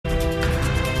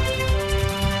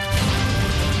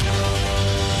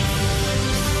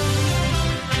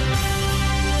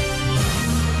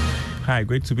Hi,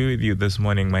 great to be with you this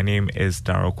morning. My name is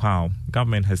Darryl Kwao.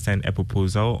 Government has sent a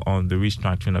proposal on the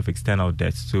restructuring of external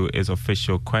debts to its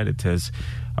official creditors.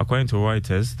 According to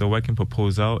Reuters, the working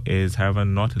proposal is, however,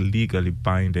 not legally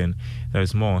binding. There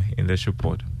is more in this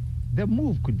report. The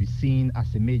move could be seen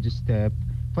as a major step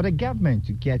for the government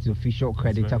to get the official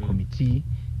creditor committee,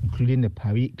 including the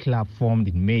Paris Club formed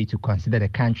in May, to consider the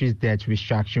country's debt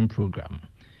restructuring program.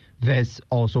 This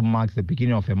also marks the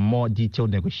beginning of a more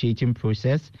detailed negotiating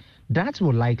process that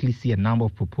will likely see a number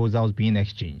of proposals being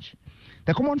exchanged.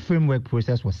 The common framework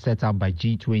process was set up by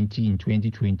G20 in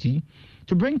 2020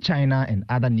 to bring China and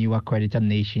other newer creditor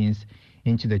nations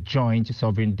into the joint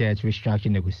sovereign debt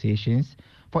restructuring negotiations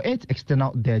for its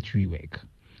external debt rework.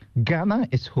 Ghana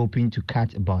is hoping to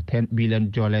cut about $10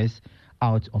 billion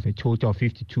out of a total of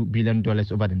 $52 billion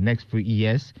over the next 3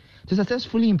 years to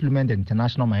successfully implement the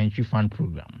International Monetary Fund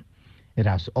program. It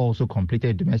has also completed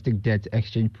a domestic debt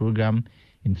exchange program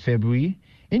in February,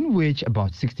 in which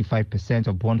about 65%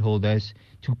 of bondholders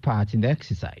took part in the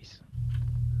exercise.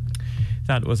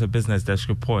 That was a Business Desk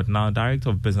report. Now, Director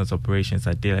of Business Operations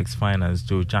at Dalex Finance,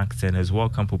 Joe Jackson, has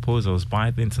welcomed proposals by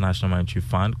the International Monetary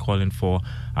Fund calling for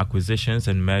acquisitions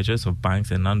and mergers of banks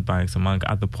and non-banks, among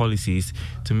other policies,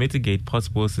 to mitigate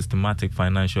possible systematic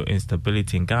financial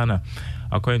instability in Ghana.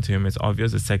 According to him, it's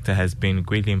obvious the sector has been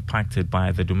greatly impacted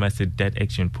by the domestic debt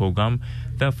exchange program.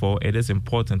 Therefore, it is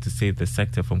important to save the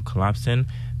sector from collapsing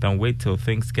than wait till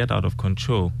things get out of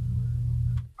control.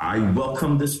 I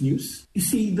welcome this news. You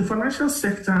see, the financial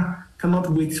sector cannot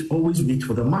always wait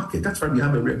for the market. That's why we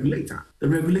have a regulator. The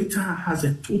regulator has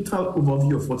a total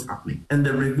overview of what's happening. And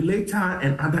the regulator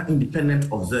and other independent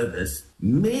observers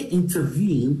may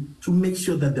intervene to make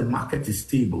sure that the market is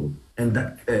stable and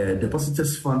that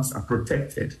depositors' funds are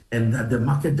protected and that the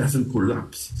market doesn't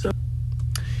collapse.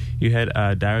 You had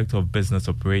Director of Business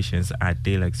Operations at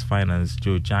Dalex Finance,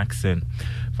 Joe Jackson.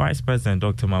 Vice President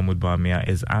Dr. Mahmoud Bawumia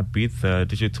is upbeat the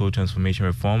digital transformation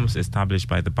reforms established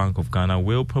by the Bank of Ghana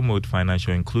will promote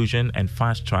financial inclusion and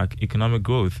fast-track economic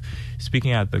growth.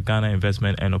 Speaking at the Ghana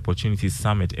Investment and Opportunities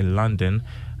Summit in London,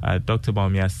 Dr.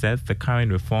 Bawumia said the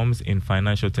current reforms in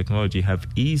financial technology have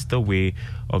eased the way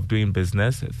of doing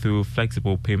business through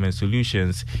flexible payment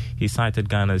solutions. He cited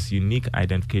Ghana's unique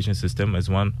identification system as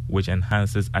one which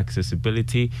enhances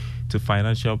accessibility to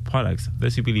financial products.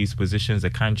 This, he believes, positions the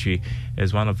country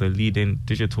as one of the leading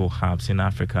digital hubs in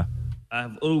Africa. I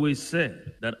have always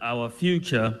said that our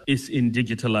future is in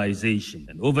digitalization.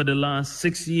 And over the last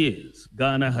 6 years,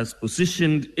 Ghana has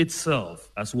positioned itself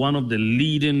as one of the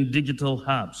leading digital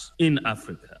hubs in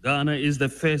Africa. Ghana is the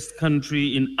first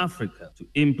country in Africa to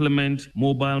implement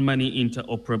mobile money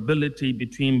interoperability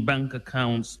between bank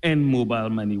accounts and mobile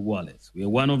money wallets. We are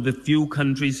one of the few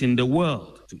countries in the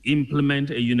world to implement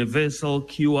a universal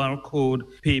QR code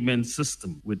payment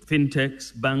system, with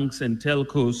fintechs, banks, and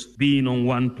telcos being on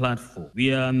one platform.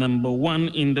 We are number one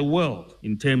in the world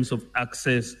in terms of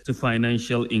access to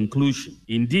financial inclusion.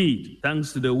 Indeed,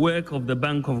 thanks to the work of the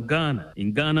Bank of Ghana,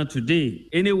 in Ghana today,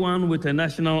 anyone with a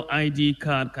national ID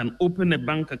card can open a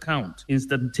bank account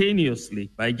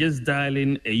instantaneously by just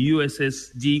dialing a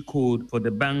USSD code for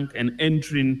the bank and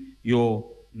entering your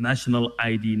national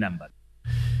ID number.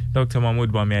 Dr.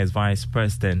 Mahmoud Bawumia is Vice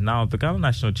President. Now, the Ghana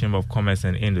National Chamber of Commerce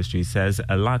and Industry says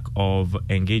a lack of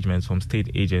engagement from state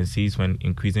agencies when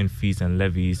increasing fees and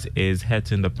levies is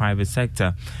hurting the private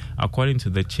sector. According to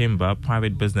the Chamber,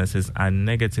 private businesses are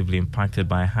negatively impacted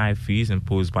by high fees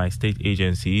imposed by state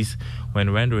agencies when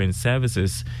rendering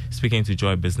services. Speaking to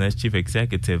Joy Business, Chief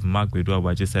Executive Mark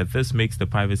Bedu-Awaji said this makes the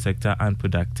private sector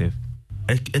unproductive.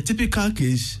 A typical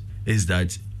case is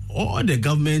that all the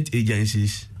government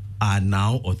agencies are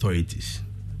now authorities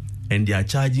and they are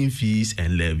charging fees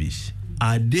and levies.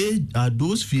 Are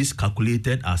those fees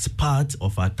calculated as part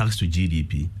of our tax to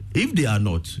GDP? If they are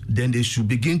not, then they should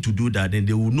begin to do that, and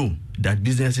they will know that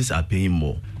businesses are paying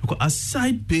more. Because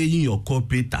aside paying your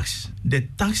corporate tax, the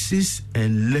taxes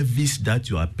and levies that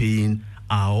you are paying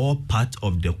are all part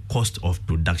of the cost of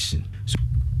production.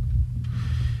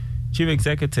 Chief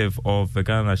Executive of the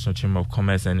Ghana National Chamber of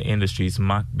Commerce and Industries,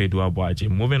 Mark Bedu-Awaji.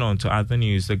 Moving on to other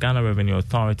news, the Ghana Revenue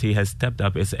Authority has stepped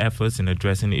up its efforts in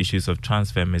addressing issues of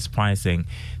transfer mispricing.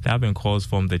 There have been calls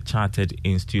from the Chartered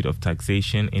Institute of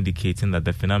Taxation indicating that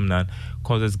the phenomenon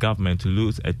causes government to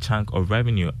lose a chunk of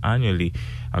revenue annually.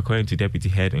 According to Deputy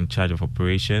Head in charge of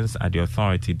operations at the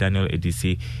authority, Daniel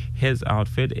Edisi, his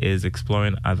outfit is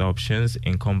exploring other options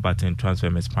in combating transfer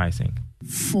mispricing.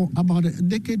 For about a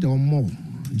decade or more,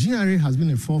 GRA has been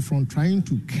in the forefront trying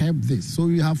to curb this. So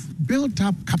we have built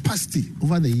up capacity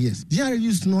over the years. GRA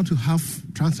used not to have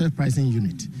transfer pricing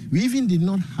unit. We even did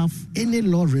not have any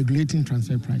law regulating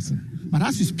transfer pricing. But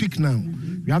as we speak now,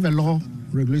 we have a law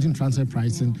regulating transfer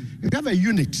pricing. We have a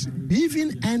unit. We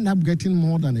even end up getting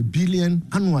more than $1 billion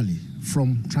annually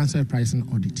from transfer pricing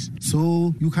audits.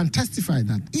 So you can testify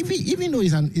that even though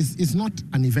it's not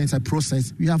an event, it's a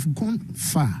process, we have gone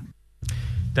far.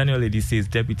 Daniel Adisi is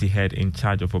deputy head in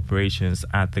charge of operations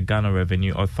at the Ghana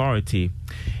Revenue Authority.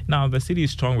 Now, the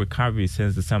city's strong recovery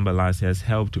since December last year has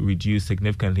helped reduce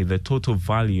significantly the total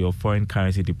value of foreign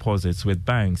currency deposits with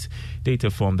banks.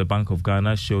 Data from the Bank of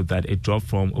Ghana showed that it dropped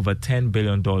from over $10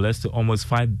 billion to almost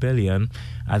 $5 billion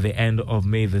at the end of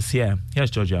May this year.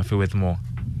 Here's George Afi with more.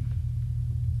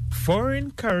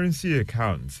 Foreign currency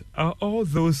accounts are all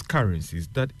those currencies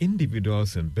that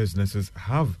individuals and businesses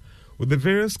have with the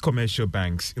various commercial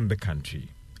banks in the country.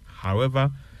 However,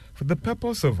 for the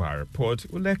purpose of our report,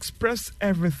 we'll express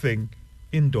everything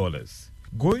in dollars.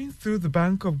 Going through the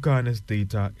Bank of Ghana's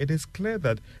data, it is clear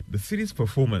that the city's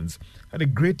performance had a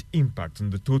great impact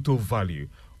on the total value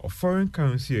of foreign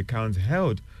currency accounts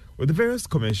held with the various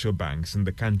commercial banks in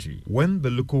the country. When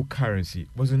the local currency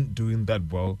wasn't doing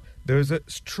that well, there is a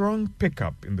strong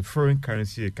pickup in the foreign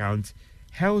currency accounts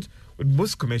held with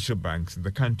most commercial banks in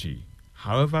the country.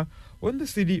 However, when the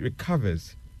city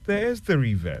recovers, there is the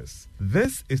reverse.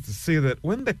 This is to say that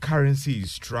when the currency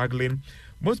is struggling,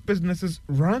 most businesses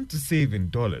run to save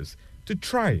in dollars to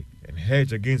try and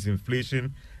hedge against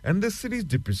inflation and the city's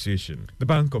depreciation. The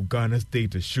Bank of Ghana's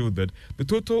data showed that the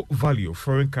total value of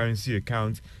foreign currency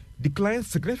accounts declined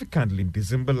significantly in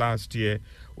December last year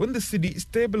when the city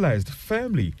stabilized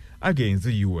firmly against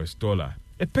the US dollar.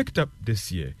 It picked up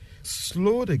this year,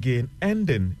 slowed again,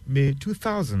 ending May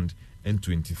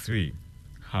 2023.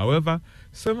 However,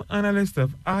 some analysts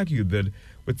have argued that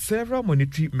with several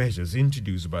monetary measures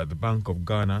introduced by the Bank of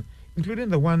Ghana, including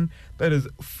the one that is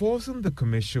forcing the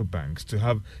commercial banks to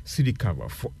have cedi cover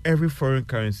for every foreign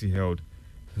currency held,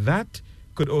 that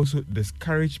could also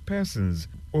discourage persons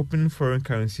opening foreign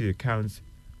currency accounts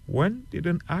when they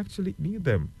don't actually need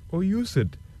them or use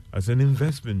it as an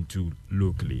investment tool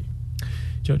locally.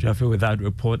 George Afi, with that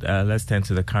report, let's turn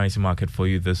to the currency market for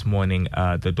you this morning.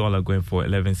 The dollar going for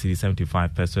 11 cedis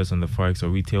 75 pesos on the forex or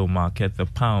retail market. The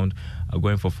pound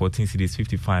going for 14 cedis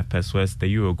 55 pesos. The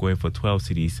euro going for 12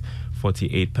 cedis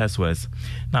 48 pesos.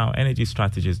 Now, energy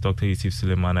strategist Dr. Yusuf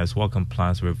Suleiman has welcomed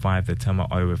plans to revive the Tema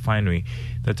oil refinery.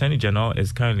 The Attorney General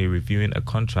is currently reviewing a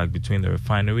contract between the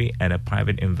refinery and a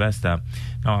private investor.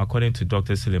 Now, according to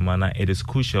Dr. Suleiman, it is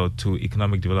crucial to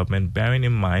economic development, bearing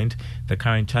in mind the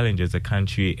current challenges the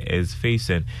country is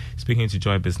facing. Speaking to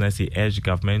Joy Business, he urged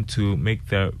government to make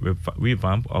the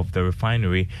revamp of the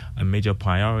refinery a major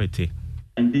priority.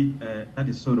 Indeed, that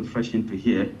is so refreshing to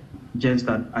hear.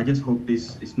 I just hope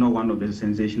this is not one of the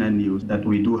sensational news that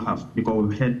we do have, because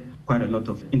we've had quite a lot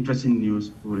of interesting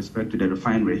news with respect to the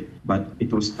refinery, but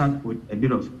it will start with a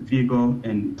bit of vigor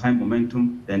and high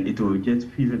momentum, then it will just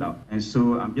fizzle out. And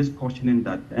so I'm just cautioning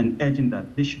that and urging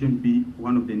that this shouldn't be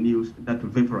one of the news that will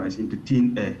vaporize into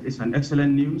thin air. It's an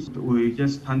excellent news. We'll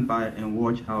just stand by and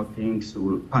watch how things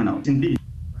will pan out. Indeed.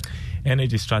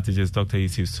 Energy strategist Dr.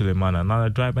 Yusuf Suleiman. Another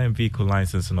driver and vehicle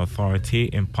licensing authority,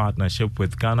 in partnership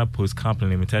with Ghana Post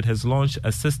Company Limited, has launched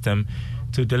a system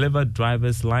to deliver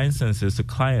driver's licenses to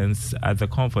clients at the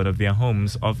comfort of their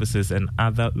homes, offices, and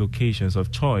other locations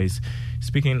of choice.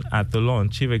 Speaking at the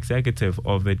launch, Chief Executive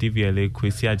of the DVLA,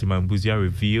 Kwesi Agyeman-Busia,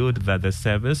 revealed that the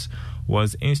service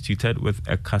was instituted with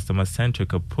a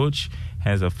customer-centric approach,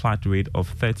 hence a flat rate of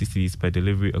 30 cedis per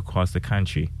delivery across the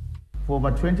country. For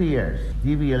over 20 years,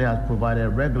 DVLA has provided a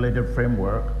regulated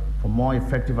framework for more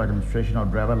effective administration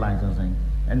of driver licensing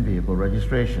and vehicle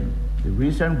registration. The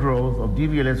recent growth of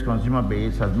DVLA's consumer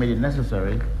base has made it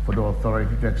necessary for the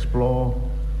authority to explore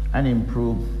and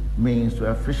improve means to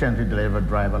efficiently deliver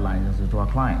driver licenses to our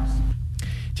clients.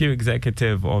 Chief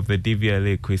Executive of the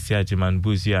DVLA, Kwesi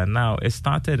Agyeman-Busia. Now, it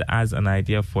started as an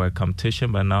idea for a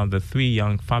competition, but now the three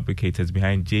young fabricators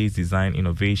behind Jay's Design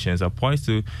Innovations are poised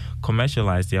to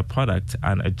commercialize their product.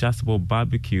 An adjustable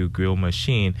barbecue grill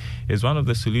machine is one of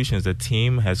the solutions the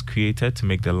team has created to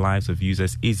make the lives of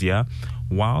users easier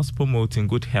whilst promoting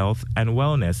good health and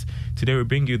wellness. Today, we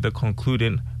bring you the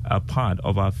concluding part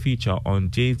of our feature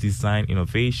on Jay's Design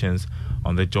Innovations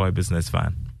on the Joy Business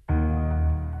Van.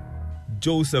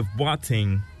 Joseph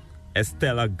Boateng,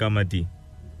 Estella Gamadi,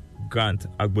 Grant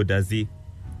Agbodazi.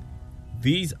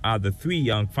 These are the three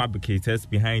young fabricators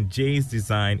behind Jay's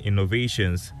Design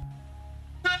Innovations.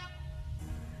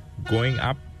 Growing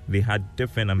up, they had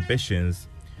different ambitions.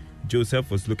 Joseph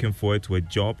was looking forward to a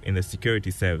job in the security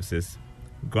services.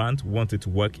 Grant wanted to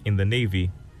work in the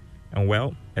Navy. And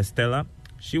well, Estella,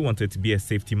 she wanted to be a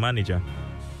safety manager.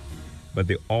 But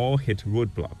they all hit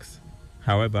roadblocks.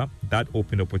 However, that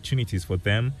opened opportunities for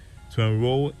them to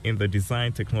enroll in the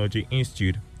Design Technology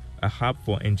Institute, a hub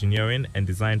for engineering and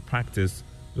design practice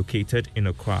located in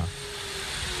Accra.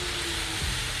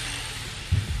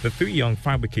 The 3 young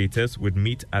fabricators would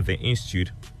meet at the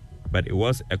institute, but it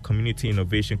was a community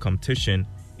innovation competition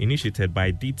initiated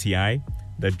by DTI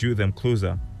that drew them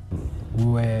closer. We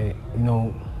were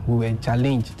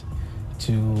challenged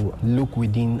to look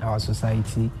within our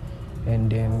society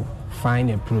and then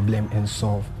find a problem and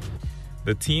solve.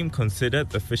 The team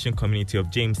considered the fishing community of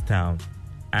Jamestown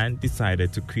and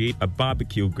decided to create a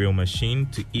barbecue grill machine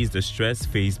to ease the stress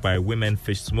faced by women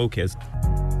fish smokers.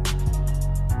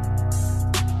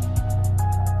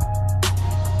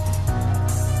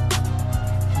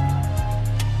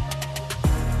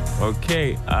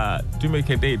 Okay, do make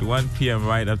a date, 1 p.m.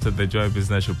 right after the Joy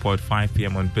Business Report, 5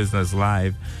 p.m. on Business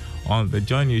Live on the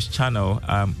Joy News channel.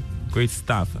 Great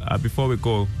stuff. Before we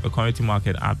go, a commodity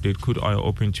market update. Crude oil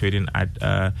open trading at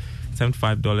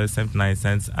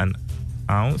 $75.79 an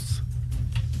ounce.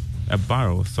 A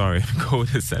barrel, sorry.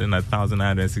 Gold is selling at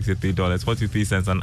 $1,963.43 an